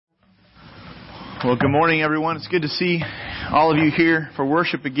Well, good morning, everyone. It's good to see all of you here for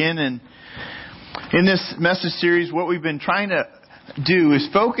worship again. And in this message series, what we've been trying to do is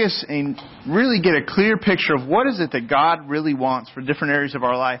focus and really get a clear picture of what is it that God really wants for different areas of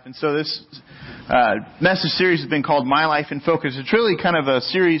our life. And so this message series has been called My Life in Focus. It's really kind of a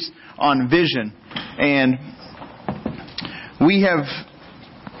series on vision. And we have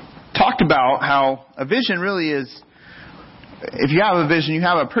talked about how a vision really is, if you have a vision, you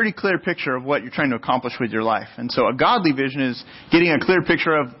have a pretty clear picture of what you're trying to accomplish with your life. And so a godly vision is getting a clear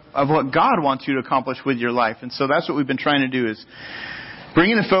picture of what God wants you to accomplish with your life. And so that's what we've been trying to do, is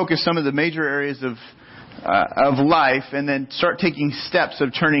bring into focus some of the major areas of life, and then start taking steps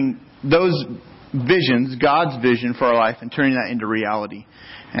of turning those visions, God's vision for our life, and turning that into reality.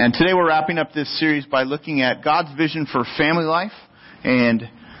 And today we're wrapping up this series by looking at God's vision for family life. And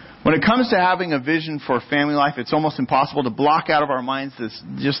when it comes to having a vision for family life, it's almost impossible to block out of our minds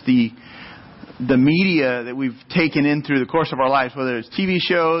the media that we've taken in through the course of our lives, whether it's TV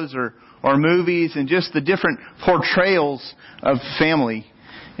shows or movies, and just the different portrayals of family.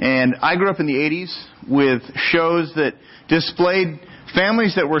 And I grew up in the 80s with shows that displayed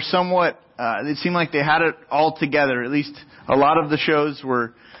families that were somewhat, it seemed like they had it all together. At least a lot of the shows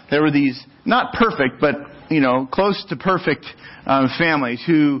there were these, not perfect, but, close to perfect families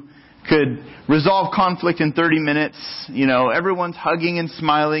who could resolve conflict in 30 minutes. Everyone's hugging and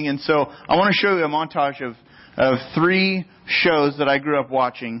smiling. And so I want to show you a montage of 3 shows that I grew up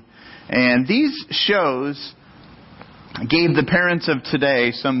watching. And these shows gave the parents of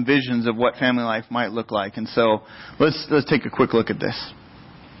today some visions of what family life might look like. And so let's take a quick look at this.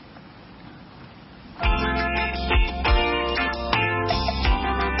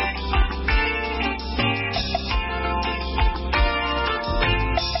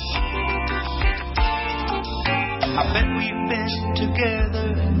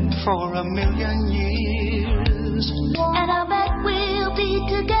 Together for 1,000,000 years, and I bet we'll be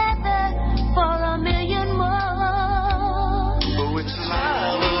together for 1,000,000 more. Oh, it's a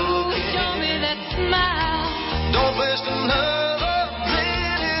smile again. Show me that smile. Don't waste another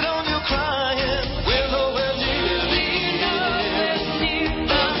minute on your crying. We're nowhere near the end.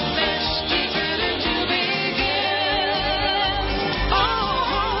 The best is ready to begin. Oh,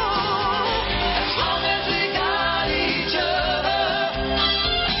 as long as we got each other.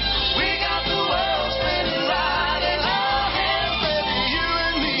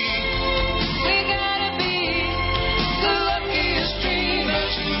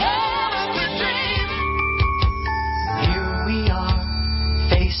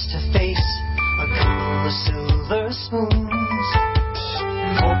 Silver spoons,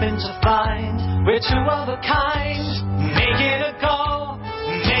 hoping to find we're two of a kind, making it go,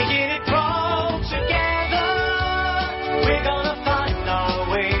 making it grow together. We're gonna find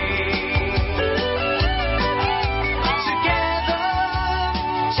our way together,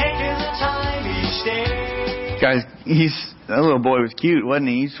 taking the time each day. Guys, that little boy was cute, wasn't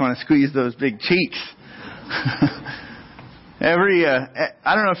he? He just want to squeeze those big cheeks.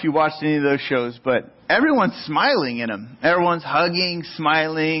 I don't know if you watched any of those shows, but everyone's smiling in them. Everyone's hugging,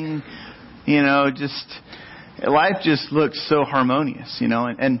 smiling, life just looks so harmonious,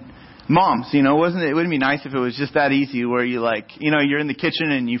 and moms, wouldn't it be nice if it was just that easy where you you're in the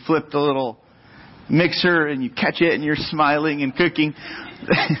kitchen and you flip the little mixer and you catch it and you're smiling and cooking.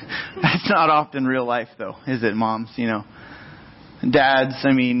 That's not often real life though, is it, moms? Dads,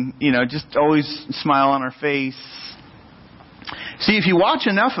 just always smile on our face. See, if you watch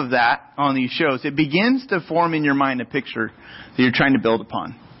enough of that on these shows, it begins to form in your mind a picture that you're trying to build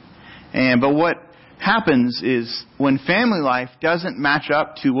upon. But what happens is when family life doesn't match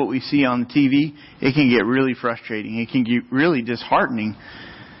up to what we see on the TV, it can get really frustrating. It can get really disheartening.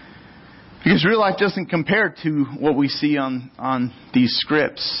 Because real life doesn't compare to what we see on these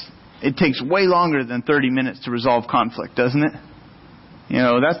scripts. It takes way longer than 30 minutes to resolve conflict, doesn't it?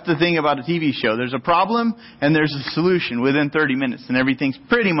 That's the thing about a TV show. There's a problem and there's a solution within 30 minutes, and everything's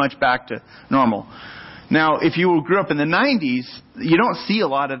pretty much back to normal. Now, if you grew up in the 90s, you don't see a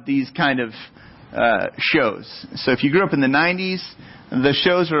lot of these kind of shows. So if you grew up in the 90s, the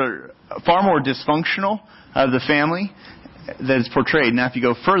shows are far more dysfunctional of the family that is portrayed. Now, if you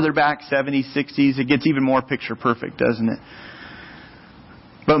go further back, 70s, 60s, it gets even more picture perfect, doesn't it?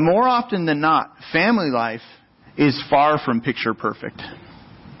 But more often than not, family life is far from picture perfect.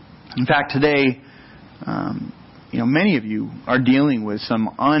 In fact, today, many of you are dealing with some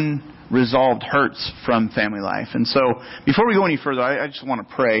unresolved hurts from family life. And so, before we go any further, I just want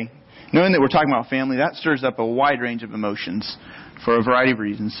to pray. Knowing that we're talking about family, that stirs up a wide range of emotions for a variety of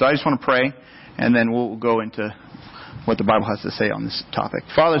reasons. So I just want to pray, and then we'll go into what the Bible has to say on this topic.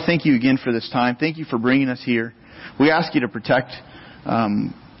 Father, thank you again for this time. Thank you for bringing us here. We ask you to protect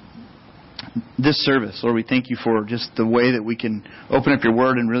this service. Lord, we thank you for just the way that we can open up your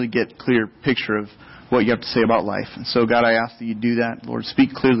word and really get a clear picture of what you have to say about life. And so, God, I ask that you do that. Lord,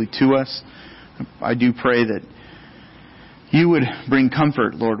 speak clearly to us. I do pray that you would bring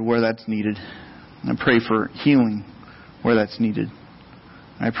comfort, Lord, where that's needed. I pray for healing where that's needed.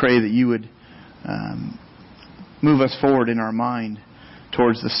 I pray that you would move us forward in our mind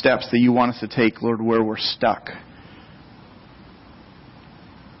towards the steps that you want us to take, Lord, where we're stuck.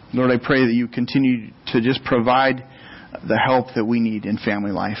 Lord, I pray that you continue to just provide the help that we need in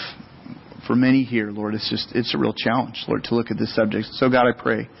family life. For many here, Lord, it's a real challenge, Lord, to look at this subject. So, God, I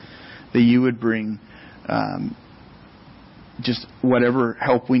pray that you would bring just whatever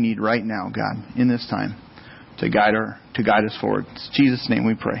help we need right now, God, in this time to guide us forward. It's in Jesus' name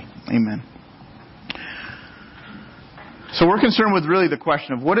we pray. Amen. So we're concerned with really the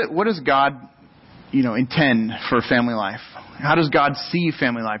question of what does God, intend for family life? How does God see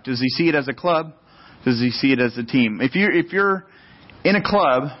family life? Does He see it as a club? Does He see it as a team? If you're in a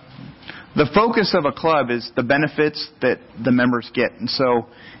club, the focus of a club is the benefits that the members get. And so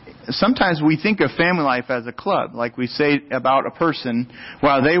sometimes we think of family life as a club, like we say about a person,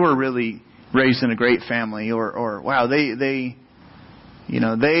 wow, they were really raised in a great family, or wow, they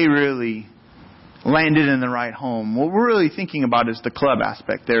really landed in the right home. What we're really thinking about is the club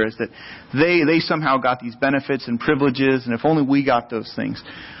aspect there, is that they somehow got these benefits and privileges, and if only we got those things.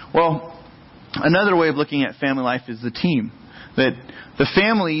 Well, another way of looking at family life is the team. That the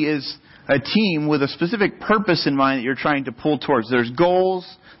family is a team with a specific purpose in mind that you're trying to pull towards. There's goals.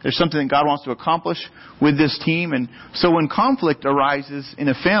 There's something that God wants to accomplish with this team. And so when conflict arises in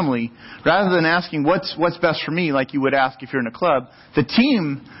a family, rather than asking what's best for me, like you would ask if you're in a club, the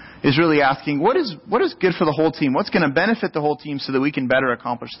team is really asking what is good for the whole team? What's going to benefit the whole team so that we can better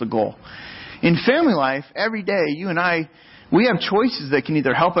accomplish the goal? In family life, every day, you and I, we have choices that can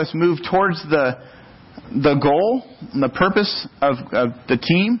either help us move towards the goal and the purpose of the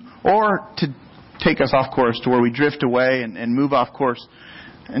team, or to take us off course to where we drift away and move off course.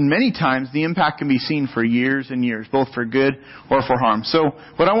 And many times the impact can be seen for years and years, both for good or for harm. So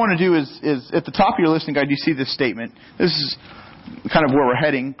what I want to do is at the top of your listening guide, you see this statement. This is kind of where we're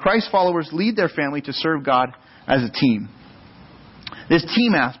heading. Christ followers lead their family to serve God as a team. This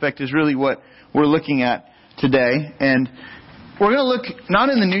team aspect is really what we're looking at today. And we're going to look not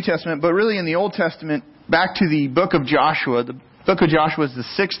in the New Testament, but really in the Old Testament, back to the book of Joshua. The book of Joshua is the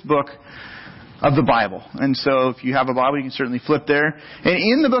 6th book of the Bible. And so if you have a Bible, you can certainly flip there. And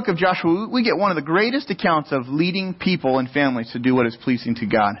in the book of Joshua, we get one of the greatest accounts of leading people and families to do what is pleasing to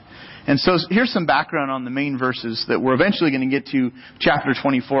God. And so here's some background on the main verses that we're eventually going to get to chapter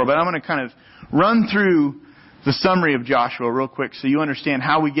 24. But I'm going to kind of run through the summary of Joshua real quick so you understand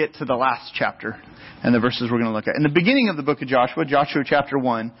how we get to the last chapter and the verses we're going to look at. In the beginning of the book of Joshua, Joshua chapter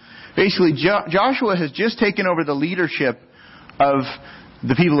 1, basically Joshua has just taken over the leadership of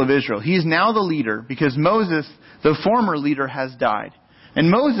the people of Israel. He is now the leader because Moses, the former leader, has died.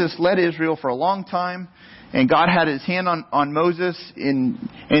 And Moses led Israel for a long time, and God had His hand on Moses in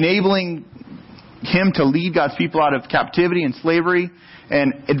enabling him to lead God's people out of captivity and slavery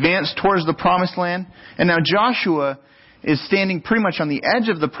and advance towards the promised land. And now Joshua is standing pretty much on the edge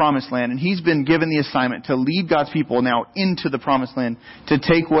of the promised land, and he's been given the assignment to lead God's people now into the promised land, to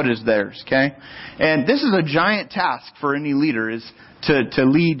take what is theirs, okay? And this is a giant task for any leader, is to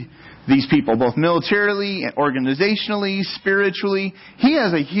lead these people, both militarily, organizationally, spiritually. He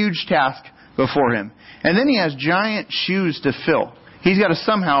has a huge task before him. And then he has giant shoes to fill. He's got to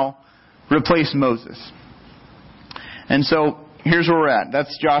somehow replace Moses. And so here's where we're at.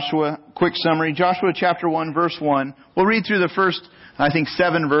 That's Joshua. Quick summary. Joshua chapter 1, verse 1. We'll read through the first,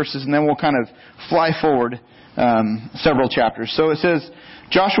 7 verses, and then we'll kind of fly forward several chapters. So it says,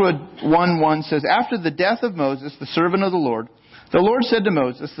 Joshua 1:1 says, After the death of Moses, the servant of the Lord said to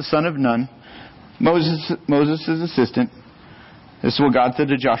Moses, the son of Nun, Moses' assistant, this is what God said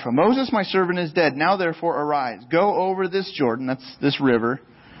to Joshua, Moses, my servant, is dead. Now therefore arise. Go over this Jordan, that's this river.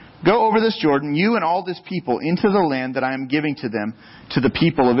 Go over this Jordan, you and all this people, into the land that I am giving to them, to the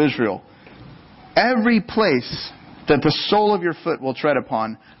people of Israel. Every place that the sole of your foot will tread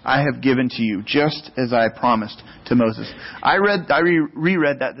upon, I have given to you, just as I promised to Moses. I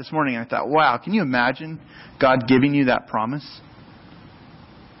reread that this morning, and I thought, wow, can you imagine God giving you that promise?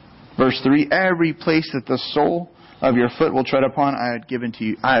 Verse 3, every place that the sole of your foot will tread upon, I have given to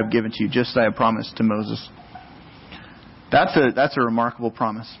you, just as I have promised to Moses. That's a remarkable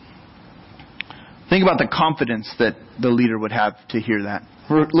promise. Think about the confidence that the leader would have to hear that.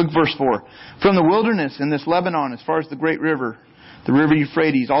 Look verse 4. From the wilderness in this Lebanon, as far as the great river, the river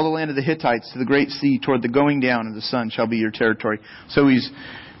Euphrates, all the land of the Hittites to the great sea, toward the going down of the sun shall be your territory. So he's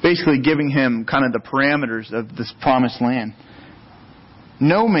basically giving him kind of the parameters of this promised land.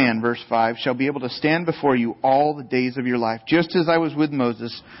 No man, verse 5, shall be able to stand before you all the days of your life. Just as I was with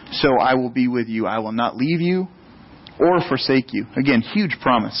Moses, so I will be with you. I will not leave you or forsake you. Again, huge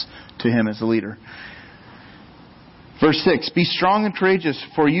promise to him as a leader. Verse 6, be strong and courageous,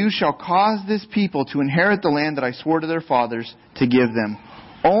 for you shall cause this people to inherit the land that I swore to their fathers to give them.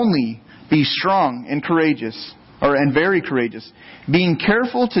 Only be strong and courageous, and very courageous, being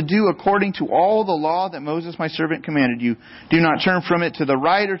careful to do according to all the law that Moses my servant commanded you. Do not turn from it to the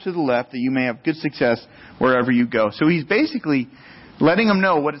right or to the left, that you may have good success wherever you go. So he's basically letting them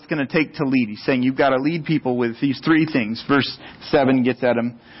know what it's going to take to lead. He's saying you've got to lead people with these three things. Verse 7 gets at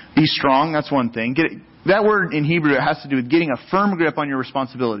them. Be strong, that's one thing. That word in Hebrew, it has to do with getting a firm grip on your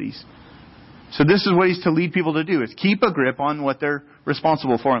responsibilities. So this is what he's to lead people to do, is keep a grip on what they're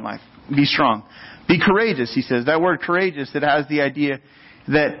responsible for in life. Be strong. Be courageous, he says. That word courageous, it has the idea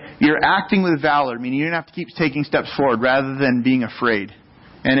that you're acting with valor, meaning you don't have to keep taking steps forward rather than being afraid.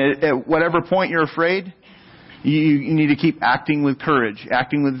 And at whatever point you're afraid, you need to keep acting with courage,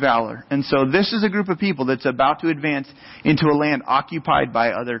 acting with valor. And so this is a group of people that's about to advance into a land occupied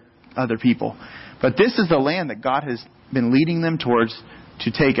by other people. But this is the land that God has been leading them towards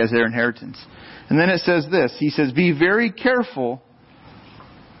to take as their inheritance. And then it says this. He says, be very careful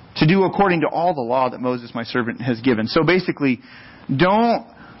to do according to all the law that Moses, my servant, has given. So basically, don't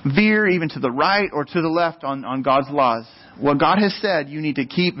veer even to the right or to the left on God's laws. What God has said, you need to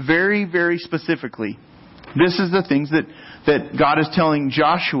keep very, very specifically. This is the things that God is telling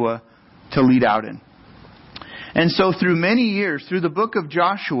Joshua to lead out in. And so through many years, through the book of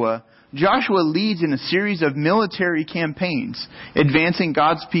Joshua leads in a series of military campaigns, advancing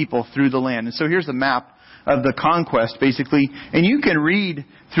God's people through the land. And so here's a map of the conquest, basically. And you can read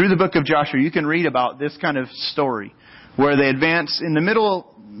through the book of Joshua, you can read about this kind of story, where they advance. In the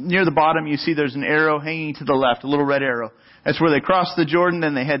middle, near the bottom, you see there's an arrow hanging to the left, a little red arrow. That's where they cross the Jordan,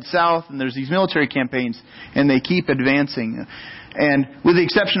 then they head south, and there's these military campaigns, and they keep advancing. And with the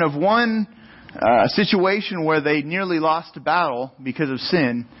exception of one situation where they nearly lost a battle because of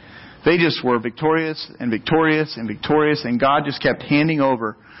sin, they just were victorious and victorious and victorious, and God just kept handing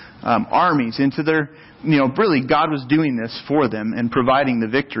over armies into their, really God was doing this for them and providing the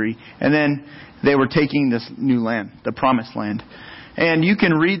victory. And then they were taking this new land, the promised land. And you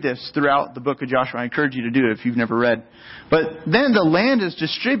can read this throughout the book of Joshua. I encourage you to do it if you've never read. But then the land is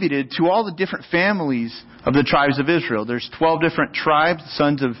distributed to all the different families of the tribes of Israel. There's 12 different tribes,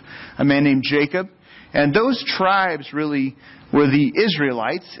 sons of a man named Jacob. And those tribes really were the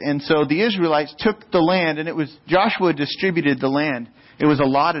Israelites. And so the Israelites took the land, and Joshua distributed the land. It was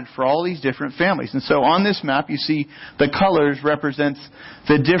allotted for all these different families. And so on this map, you see the colors represents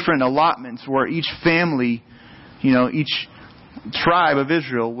the different allotments where each family, each tribe of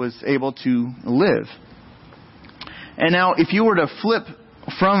Israel was able to live. And now, if you were to flip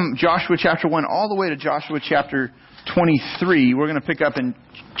from Joshua chapter 1 all the way to Joshua chapter 23, we're going to pick up in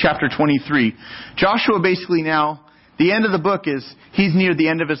chapter 23. Joshua basically now, the end of the book is, he's near the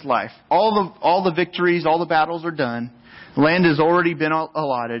end of his life. All the victories, all the battles are done. Land has already been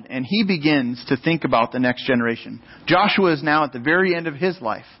allotted, and he begins to think about the next generation. Joshua is now at the very end of his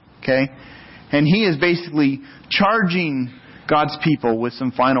life, okay? And he is basically charging God's people with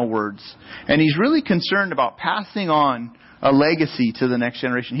some final words. And he's really concerned about passing on a legacy to the next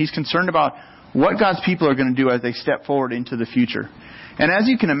generation. He's concerned about what God's people are going to do as they step forward into the future. And as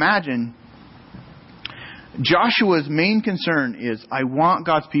you can imagine, Joshua's main concern is, I want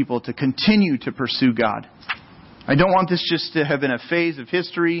God's people to continue to pursue God. I don't want this just to have been a phase of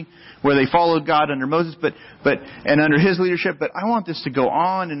history where they followed God under Moses and under his leadership, but I want this to go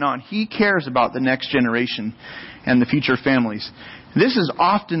on and on. He cares about the next generation and the future families. This is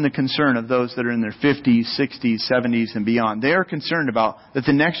often the concern of those that are in their 50s, 60s, 70s, and beyond. They are concerned about that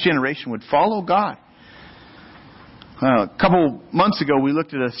the next generation would follow God. A couple months ago, we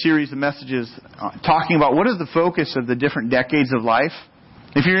looked at a series of messages talking about what is the focus of the different decades of life.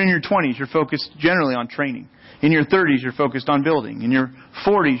 If you're in your 20s, you're focused generally on training. In your 30s, you're focused on building. In your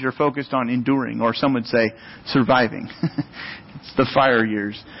 40s, you're focused on enduring, or some would say surviving. It's the fire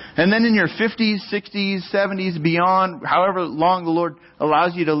years. And then in your 50s, 60s, 70s, beyond, however long the Lord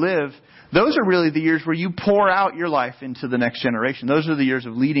allows you to live, those are really the years where you pour out your life into the next generation. Those are the years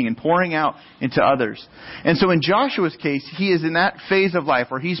of leading and pouring out into others. And so in Joshua's case, he is in that phase of life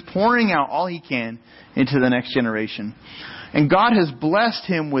where he's pouring out all he can into the next generation. And God has blessed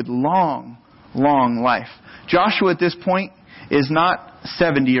him with long long life. Joshua at this point is not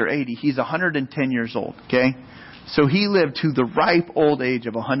 70 or 80. He's 110 years old. Okay? So he lived to the ripe old age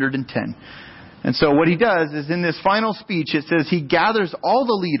of 110. And so what he does is in this final speech, it says he gathers all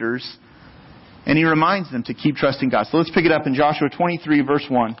the leaders and he reminds them to keep trusting God. So let's pick it up in Joshua 23 verse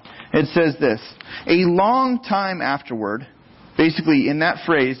 1. It says this: a long time afterward, basically in that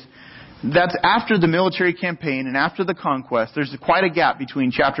phrase, that's after the military campaign and after the conquest. There's quite a gap between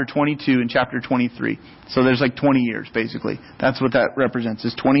chapter 22 and chapter 23. So there's like 20 years, basically. That's what that represents,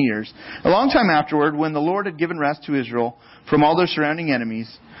 is 20 years. A long time afterward, when the Lord had given rest to Israel from all their surrounding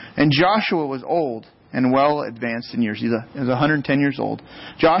enemies, and Joshua was old and well advanced in years. He was 110 years old.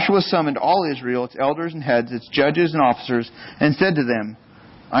 Joshua summoned all Israel, its elders and heads, its judges and officers, and said to them,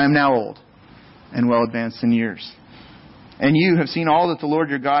 I am now old and well advanced in years. And you have seen all that the Lord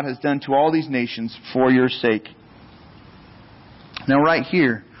your God has done to all these nations for your sake. Now right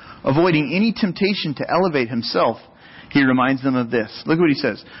here, avoiding any temptation to elevate himself, he reminds them of this. Look what he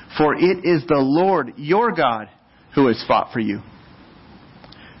says. For it is the Lord your God who has fought for you.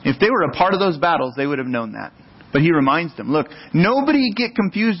 If they were a part of those battles, they would have known that. But he reminds them, look, nobody get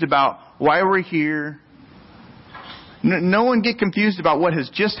confused about why we're here. No one get confused about what has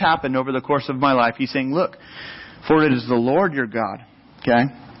just happened over the course of my life. He's saying, look, for it is the Lord your God. Okay?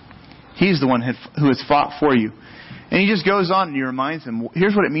 He's the one who has fought for you. And he just goes on and he reminds them,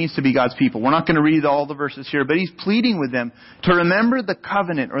 here's what it means to be God's people. We're not going to read all the verses here, but he's pleading with them to remember the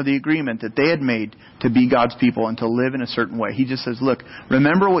covenant or the agreement that they had made to be God's people and to live in a certain way. He just says, look,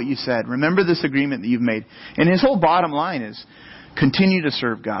 remember what you said. Remember this agreement that you've made. And his whole bottom line is, continue to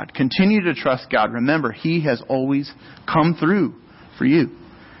serve God. Continue to trust God. Remember, he has always come through for you.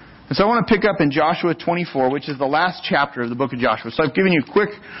 And so I want to pick up in Joshua 24, which is the last chapter of the book of Joshua. So I've given you a quick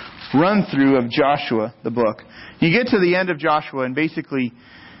run through of Joshua, the book. You get to the end of Joshua and basically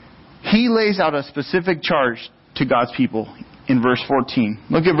he lays out a specific charge to God's people in verse 14.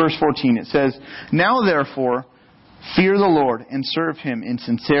 Look at verse 14. It says, now therefore, fear the Lord and serve him in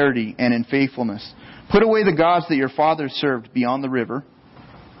sincerity and in faithfulness. Put away the gods that your fathers served beyond the river.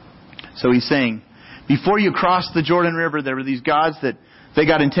 So he's saying, before you crossed the Jordan River, there were these gods that they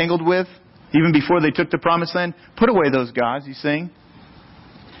got entangled with, even before they took the promised land. Put away those gods, he's saying.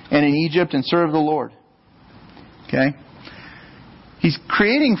 And in Egypt, and serve the Lord. Okay? He's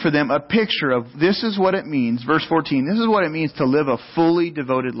creating for them a picture of this is what it means. Verse 14, this is what it means to live a fully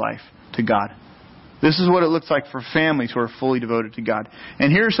devoted life to God. This is what it looks like for families who are fully devoted to God. And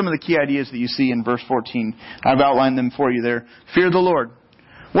here are some of the key ideas that you see in verse 14. I've outlined them for you there. Fear the Lord.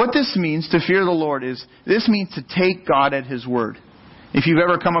 What this means, to fear the Lord, is this means to take God at His word. If you've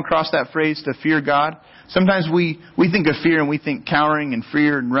ever come across that phrase, to fear God, sometimes we think of fear and we think cowering and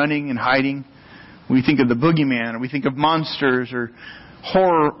fear and running and hiding. We think of the boogeyman, or we think of monsters or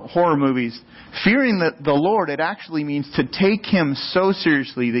horror movies. Fearing the Lord, it actually means to take Him so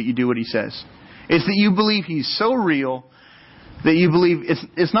seriously that you do what He says. It's that you believe He's so real that you believe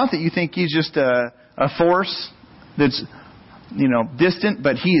it's not that you think He's just a force that's distant,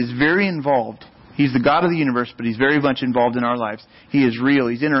 but He is very involved. He's the God of the universe, but He's very much involved in our lives. He is real.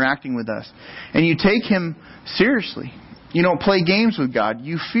 He's interacting with us. And you take Him seriously. You don't play games with God.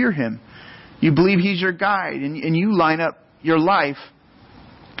 You fear Him. You believe He's your guide. And you line up your life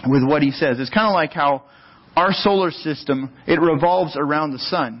with what He says. It's kind of like how our solar system, it revolves around the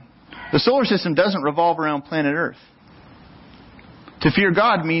sun. The solar system doesn't revolve around planet Earth. To fear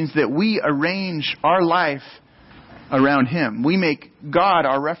God means that we arrange our life around Him. We make God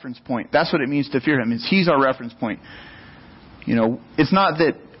our reference point. That's what it means to fear Him. He's our reference point. It's not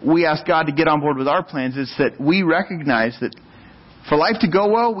that we ask God to get on board with our plans. It's that we recognize that for life to go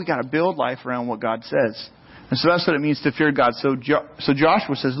well, we got to build life around what God says. And so that's what it means to fear God. So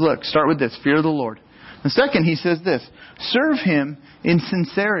Joshua says, look, start with this. Fear the Lord. And second, he says this. Serve Him in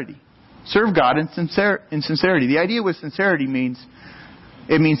sincerity. Serve God in sincerity. The idea with sincerity means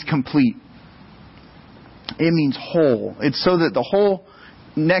complete. It means whole. It's so that the whole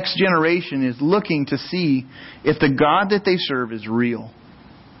next generation is looking to see if the God that they serve is real.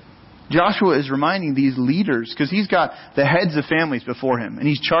 Joshua is reminding these leaders, because he's got the heads of families before him, and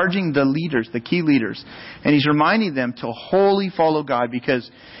he's charging the leaders, the key leaders, and he's reminding them to wholly follow God,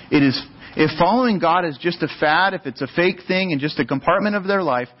 because if following God is just a fad, if it's a fake thing and just a compartment of their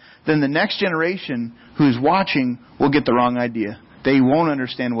life, then the next generation who's watching will get the wrong idea. They won't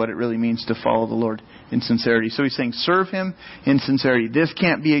understand what it really means to follow the Lord in sincerity. So he's saying, serve Him in sincerity. This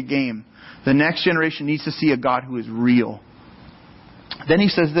can't be a game. The next generation needs to see a God who is real. Then he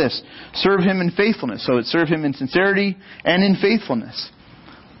says this, serve Him in faithfulness. So it's serve Him in sincerity and in faithfulness.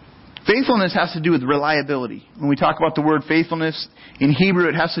 Faithfulness has to do with reliability. When we talk about the word faithfulness, in Hebrew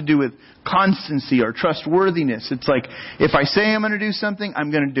it has to do with constancy or trustworthiness. It's like, if I say I'm going to do something,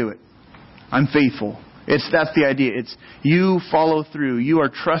 I'm going to do it. I'm faithful. That's the idea. It's you follow through. You are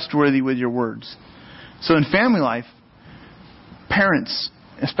trustworthy with your words. So in family life, parents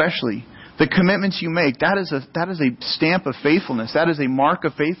especially, the commitments you make, that is a stamp of faithfulness. That is a mark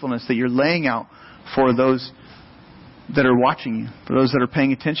of faithfulness that you're laying out for those that are watching you, for those that are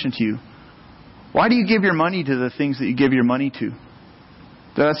paying attention to you. Why do you give your money to the things that you give your money to?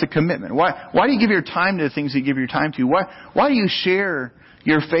 That's a commitment. Why do you give your time to the things that you give your time to? Why do you share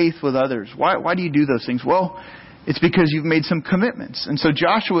your faith with others? Why do you do those things? Well, it's because you've made some commitments. And so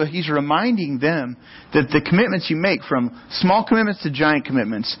Joshua, he's reminding them that the commitments you make, from small commitments to giant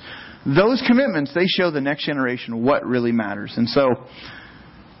commitments, those commitments, they show the next generation what really matters. And so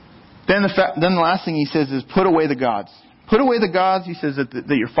then the last thing he says is put away the gods. Put away the gods, he says,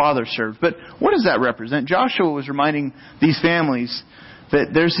 that your father served. But what does that represent? Joshua was reminding these families that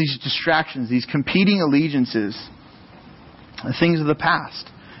there's these distractions, these competing allegiances, the things of the past.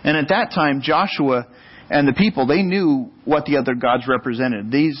 And at that time, Joshua and the people, they knew what the other gods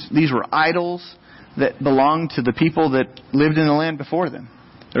represented. These were idols that belonged to the people that lived in the land before them.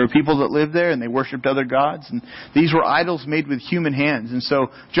 There were people that lived there and they worshipped other gods. And these were idols made with human hands. And so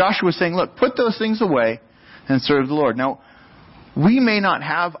Joshua was saying, look, put those things away and serve the Lord. Now, we may not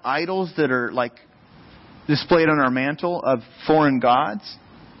have idols that are like displayed on our mantle of foreign gods.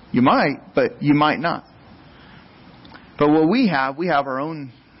 You might, but you might not. But what we have our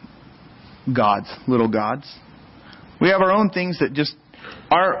own gods, little gods. We have our own things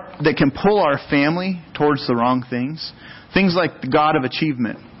that can pull our family towards the wrong things. Things like the God of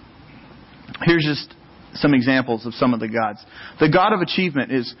achievement. Here's just some examples of some of the gods. The God of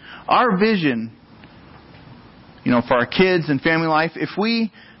achievement is our vision, for our kids and family life. If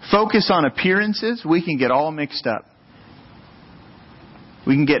we focus on appearances, we can get all mixed up.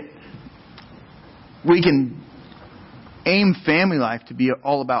 We can aim family life to be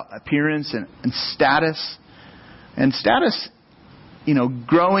all about appearance and status. And status,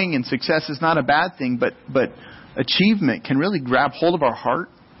 growing and success is not a bad thing, but achievement can really grab hold of our heart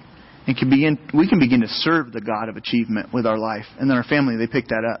and we can begin to serve the God of achievement with our life. And then our family, they pick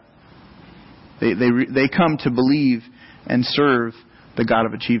that up. They come to believe and serve the God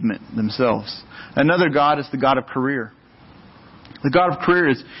of achievement themselves. Another God is the God of career. The God of career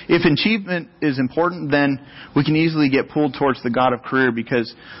is, if achievement is important, then we can easily get pulled towards the God of career,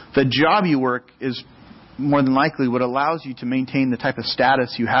 because the job you work is more than likely what allows you to maintain the type of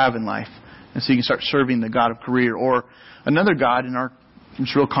status you have in life. And so you can start serving the God of career. Or another God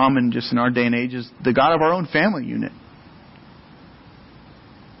it's real common just in our day and age, is the God of our own family unit.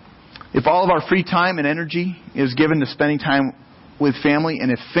 If all of our free time and energy is given to spending time with family, and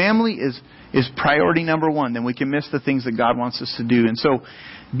if family is priority number one, then we can miss the things that God wants us to do. And so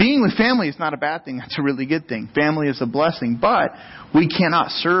being with family is not a bad thing. That's a really good thing. Family is a blessing. But we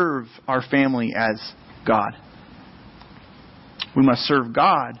cannot serve our family as God. We must serve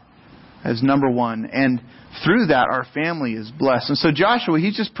God as number one. And through that, our family is blessed. And so Joshua,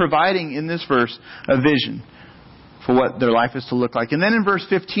 he's just providing in this verse a vision for what their life is to look like. And then in verse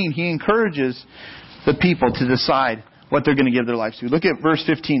 15, he encourages the people to decide what they're going to give their lives to. Look at verse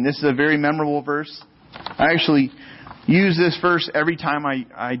 15. This is a very memorable verse. I actually use this verse every time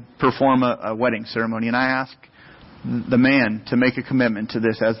I perform a wedding ceremony. And I ask the man to make a commitment to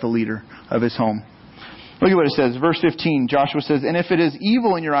this as the leader of his home. Look at what it says. Verse 15, Joshua says, "And if it is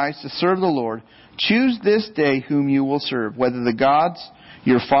evil in your eyes to serve the Lord, choose this day whom you will serve, whether the gods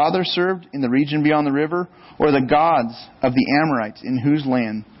your father served in the region beyond the river, or the gods of the Amorites in whose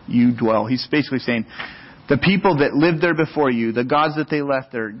land you dwell." He's basically saying, the people that lived there before you, the gods that they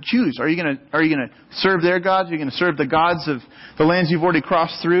left there, choose. Are you going to serve their gods? Are you going to serve the gods of the lands you've already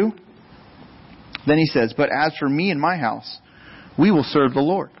crossed through? Then he says, "But as for me and my house, we will serve the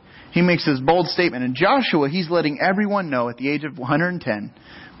Lord." He makes this bold statement. And Joshua, he's letting everyone know at the age of 110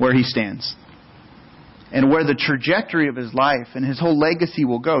 where he stands. And where the trajectory of his life and his whole legacy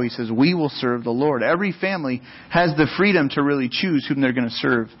will go. He says, we will serve the Lord. Every family has the freedom to really choose whom they're going to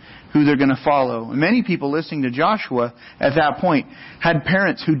serve, who they're going to follow. And many people listening to Joshua at that point had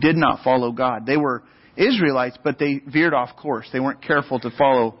parents who did not follow God. They were Israelites, but they veered off course. They weren't careful to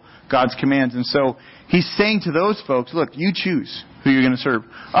follow God's commands. And so he's saying to those folks, look, you choose who you're going to serve.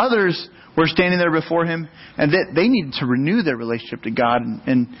 Others were standing there before him, and they needed to renew their relationship to God,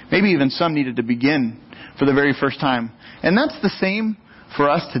 and maybe even some needed to begin for the very first time. And that's the same for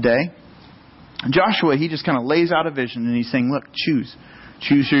us today. Joshua, he just kind of lays out a vision, and he's saying, look, choose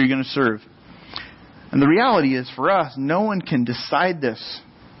who you're going to serve. And the reality is, for us, no one can decide this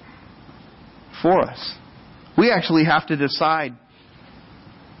for us. We actually have to decide,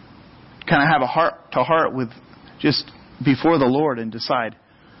 kind of have a heart-to-heart with just before the Lord and decide,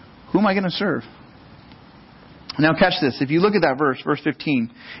 who am I going to serve? Now catch this. If you look at that verse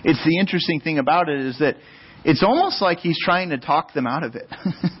 15, it's the interesting thing about it is that it's almost like he's trying to talk them out of it.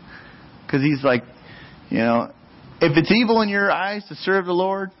 Because he's like, if it's evil in your eyes to serve the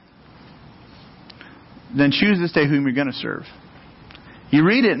Lord, then choose this day whom you're going to serve. You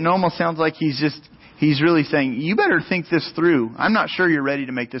read it and it almost sounds like he's really saying, you better think this through. I'm not sure you're ready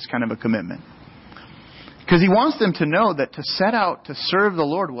to make this kind of a commitment. Because he wants them to know that to set out to serve the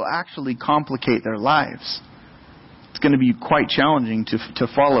Lord will actually complicate their lives. It's going to be quite challenging to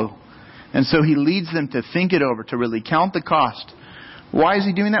follow. And so he leads them to think it over, to really count the cost. Why is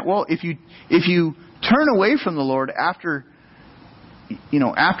he doing that? Well, if you turn away from the Lord after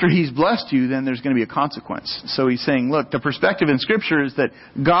he's blessed you, then there's going to be a consequence. So he's saying, look, the perspective in Scripture is that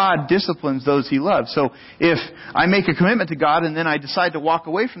God disciplines those He loves. So if I make a commitment to God and then I decide to walk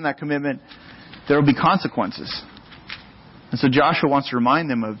away from that commitment, there will be consequences. And so Joshua wants to remind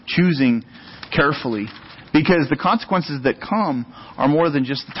them of choosing carefully, because the consequences that come are more than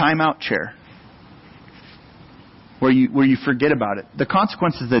just the timeout chair where you forget about it. The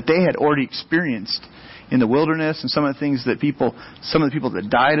consequences that they had already experienced in the wilderness, and some of the people that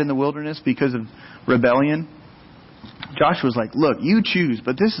died in the wilderness because of rebellion. Joshua's like, look, you choose,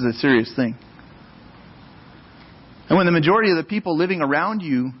 but this is a serious thing. And when the majority of the people living around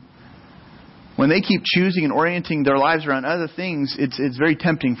you, when they keep choosing and orienting their lives around other things, it's very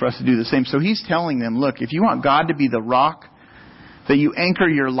tempting for us to do the same. So he's telling them, look, if you want God to be the rock that you anchor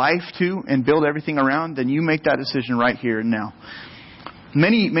your life to and build everything around, then you make that decision right here and now.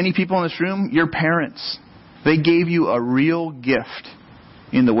 Many people in this room, your parents, they gave you a real gift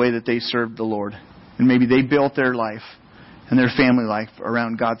in the way that they served the Lord. And maybe they built their life and their family life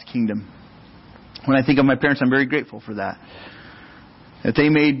around God's kingdom. When I think of my parents, I'm very grateful for that. That they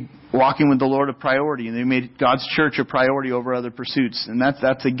made walking with the Lord a priority, and they made God's church a priority over other pursuits. And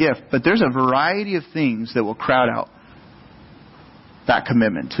that's a gift. But there's a variety of things that will crowd out that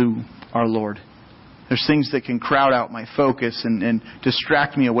commitment to our Lord. There's things that can crowd out my focus and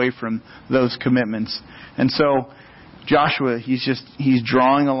distract me away from those commitments. And so Joshua, he's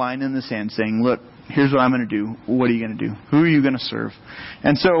drawing a line in the sand saying, look, here's what I'm going to do. What are you going to do? Who are you going to serve?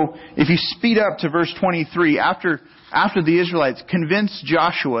 And so if you speed up to verse 23, after the Israelites convince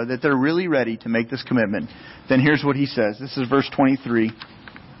Joshua that they're really ready to make this commitment, then here's what he says. This is verse 23.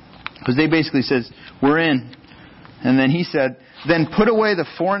 Because they basically says, we're in. And then he said, then put away the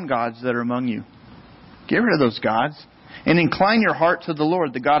foreign gods that are among you. Get rid of those gods. And incline your heart to the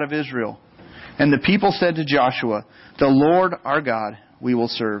Lord, the God of Israel. And the people said to Joshua, the Lord our God we will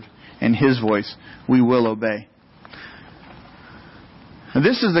serve, and His voice we will obey. Now,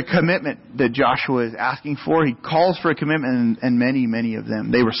 this is the commitment that Joshua is asking for. He calls for a commitment, and many of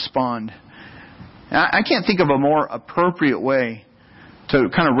them, they respond. And I can't think of a more appropriate way to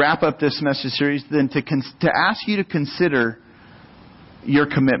kind of wrap up this message series than to ask you to consider your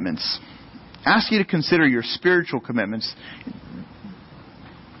commitments. Ask you to consider your spiritual commitments.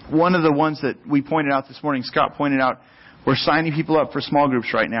 One of the ones that we pointed out this morning, Scott pointed out, we're signing people up for small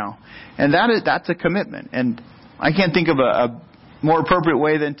groups right now. And that's a commitment. And I can't think of a more appropriate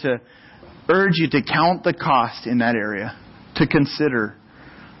way than to urge you to count the cost in that area, to consider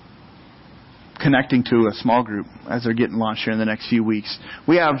connecting to a small group as they're getting launched here in the next few weeks.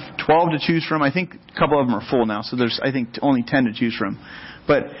 We have 12 to choose from. I think a couple of them are full now, so there's, I think, only 10 to choose from.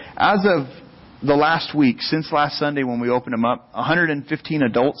 But as of the last week, since last Sunday when we opened them up, 115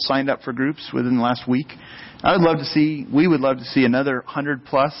 adults signed up for groups within the last week. We would love to see another 100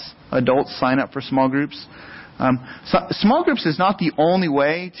 plus adults sign up for small groups. Small groups is not the only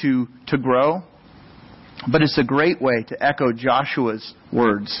way to grow, but it's a great way to echo Joshua's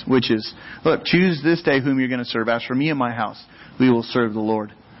words, which is, look, choose this day whom you're going to serve. As for me and my house, we will serve the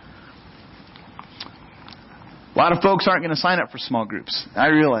Lord. A lot of folks aren't going to sign up for small groups. I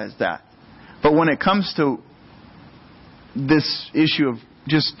realize that. But when it comes to this issue of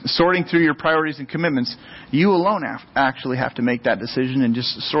just sorting through your priorities and commitments, you alone actually have to make that decision and just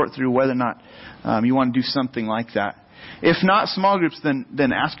sort through whether or not you want to do something like that. If not small groups,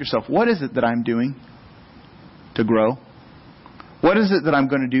 then ask yourself, what is it that I'm doing to grow? What is it that I'm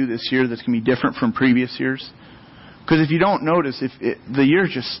going to do this year that's going to be different from previous years? Because if you don't notice, the years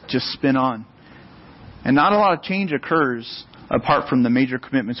just spin on. And not a lot of change occurs apart from the major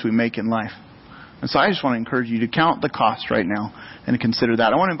commitments we make in life. And so I just want to encourage you to count the cost right now and consider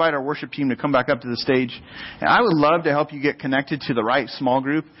that. I want to invite our worship team to come back up to the stage. And I would love to help you get connected to the right small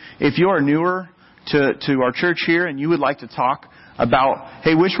group. If you are newer to our church here and you would like to talk about,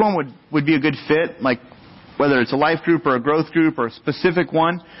 hey, which one would be a good fit, like whether it's a life group or a growth group or a specific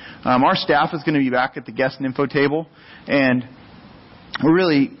one. Our staff is going to be back at the guest and info table, and we're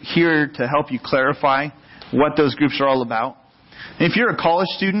really here to help you clarify what those groups are all about. And if you're a college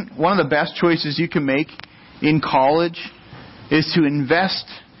student, one of the best choices you can make in college is to invest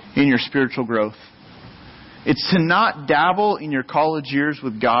in your spiritual growth. It's to not dabble in your college years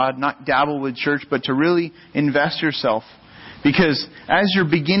with God, not dabble with church, but to really invest yourself. Because as you're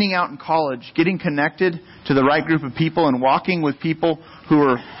beginning out in college, getting connected to the right group of people and walking with people who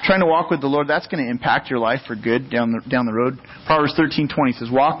are trying to walk with the Lord, that's going to impact your life for good down the road. Proverbs 13:20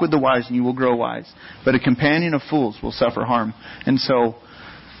 says, "Walk with the wise and you will grow wise, but a companion of fools will suffer harm." And so,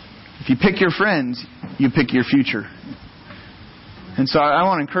 if you pick your friends, you pick your future. And so I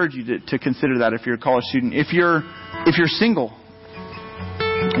want to encourage you to consider that if you're a college student. If you're single,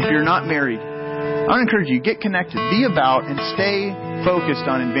 if you're not married, I want to encourage you, get connected, be about, and stay focused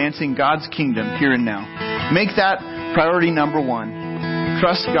on advancing God's kingdom here and now. Make that priority number one.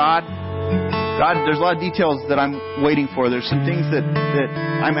 Trust God. God, there's a lot of details that I'm waiting for. There's some things that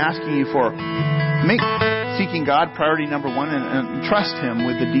I'm asking you for. Make seeking God priority number one and trust Him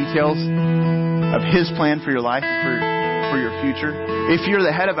with the details of His plan for your life and for your future. If you're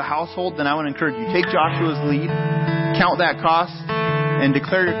the head of a household, then I want to encourage you, take Joshua's lead, count that cost, and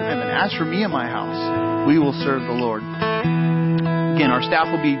declare your commitment. As for me and my house, we will serve the Lord. Again, our staff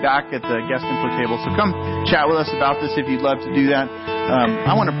will be back at the guest info table, so come chat with us about this if you'd love to do that.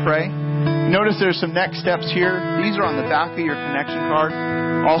 I want to pray. Notice there's some next steps here. These are on the back of your connection card,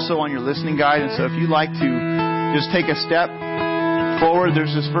 also on your listening guide. And so if you'd like to just take a step forward,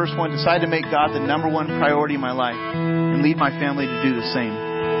 there's this first one: decide to make God the number one priority in my life and lead my family to do the same.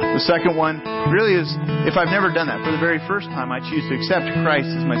 The second one really is, if I've never done that, for the very first time, I choose to accept Christ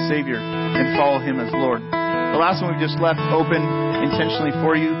as my Savior and follow Him as Lord. The last one we've just left open intentionally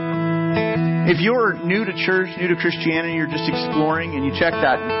for you. If you're new to church, new to Christianity, you're just exploring, and you check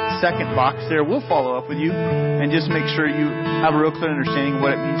that second box there, we'll follow up with you and just make sure you have a real clear understanding of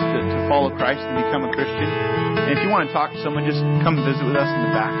what it means to follow Christ and become a Christian. And if you want to talk to someone, just come visit with us in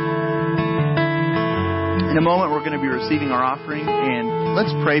the back. In a moment, we're going to be receiving our offering, and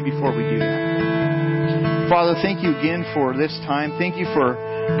let's pray before we do that. Father, thank you again for this time. Thank you for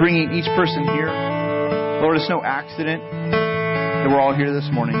bringing each person here. Lord, it's no accident that we're all here this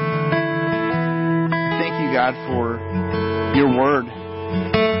morning. Thank you, God, for your word.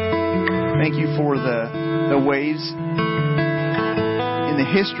 Thank you for the ways in the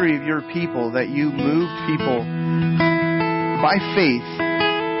history of your people that you moved people by faith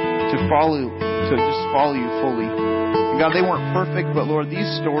to just follow you fully. And God, they weren't perfect, but Lord, these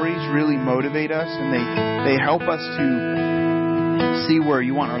stories really motivate us, and they help us to see where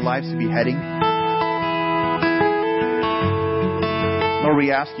you want our lives to be heading. Lord,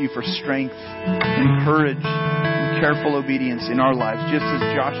 we ask you for strength and courage and careful obedience in our lives, just as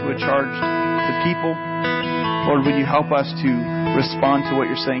Joshua charged the people. Lord, would you help us to respond to what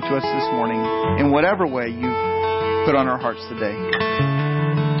you're saying to us this morning in whatever way you've put on our hearts today.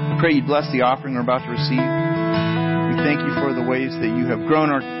 I pray you'd bless the offering we're about to receive. We thank you for the ways that you have grown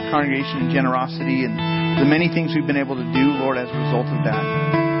our congregation in generosity and the many things we've been able to do, Lord, as a result of that,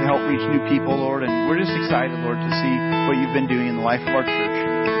 to help reach new people, Lord. And we're just excited, Lord, to see what you've been doing in the life of our church.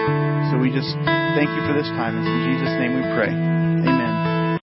 So we just thank you for this time. It's in Jesus' name we pray.